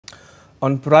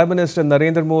On Prime Minister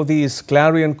Narendra Modi's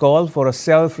clarion call for a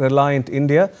self-reliant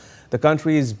India, the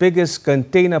country's biggest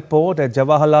container port at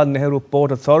Jawaharlal Nehru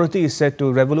Port Authority is set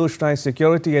to revolutionize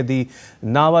security at the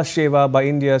Nhava Sheva by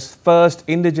India's first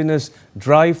indigenous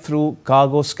drive-through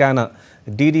cargo scanner.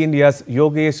 DD India's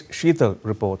Yogesh Sheetal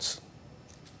reports.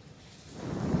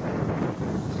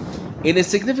 In a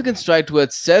significant stride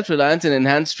towards self-reliance and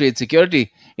enhanced trade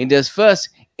security, India's first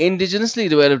indigenously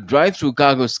developed drive-through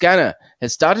cargo scanner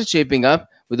has started shaping up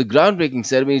with a groundbreaking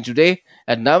ceremony today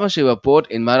at Nhava Sheva port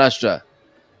in Maharashtra.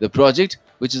 The project,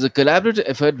 which is a collaborative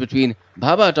effort between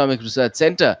Bhabha Atomic Research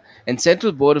Centre and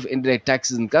Central Board of Indirect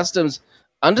Taxes and Customs,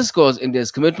 underscores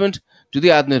India's commitment to the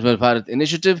Atmanirbhar Bharat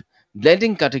initiative,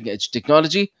 blending cutting-edge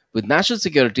technology with national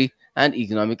security and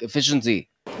economic efficiency.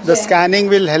 The scanning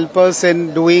will help us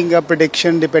in doing a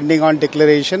prediction depending on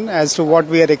declaration as to what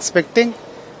we are expecting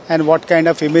and what kind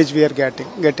of image we are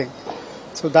getting.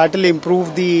 So that will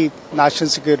improve the national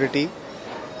security.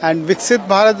 And Viksit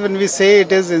Bharat, when we say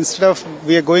it is, instead of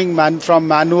we are going from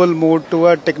manual mode to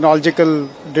a technological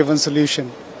driven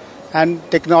solution and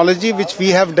technology which we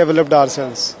have developed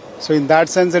ourselves. So in that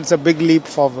sense, it's a big leap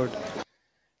forward.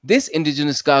 This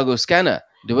indigenous cargo scanner,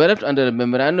 developed under a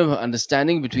memorandum of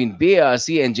understanding between BARC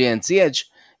and JNPA,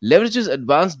 leverages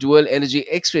advanced dual energy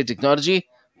X-ray technology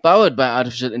powered by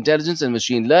artificial intelligence and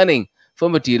machine learning for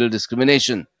material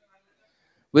discrimination.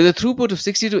 With a throughput of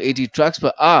 60 to 80 trucks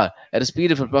per hour at a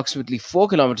speed of approximately 4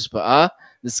 km per hour,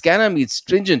 the scanner meets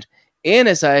stringent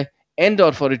ANSI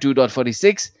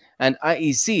N.42.46 and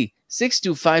IEC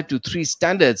 62523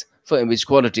 standards for image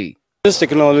quality. This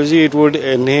technology, it would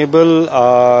enable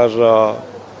our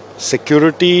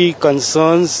security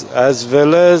concerns as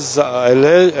well as our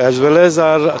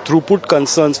throughput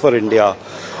concerns for India.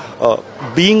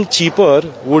 Being cheaper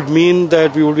would mean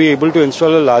that we would be able to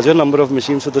install a larger number of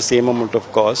machines for the same amount of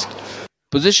cost.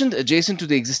 Positioned adjacent to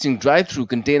the existing drive-through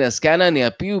container scanner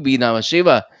near PUB Nhava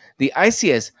Sheva, the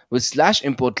ICS will slash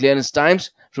import clearance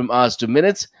times from hours to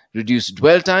minutes, reduce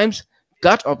dwell times,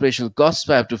 cut operational costs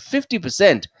by up to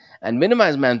 50% and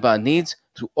minimize manpower needs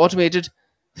through automated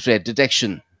threat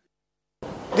detection.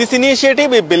 This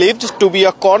initiative is believed to be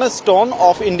a cornerstone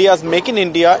of India's Make in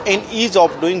India and ease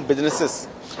of doing businesses.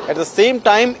 At the same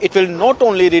time, it will not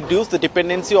only reduce the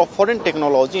dependency of foreign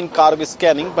technology in cargo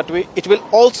scanning, but it will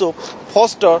also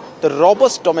foster the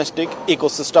robust domestic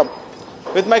ecosystem.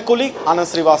 With my colleague Anand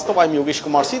Srivastava, I am Yogesh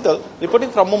Sheetal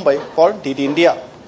reporting from Mumbai for DD India.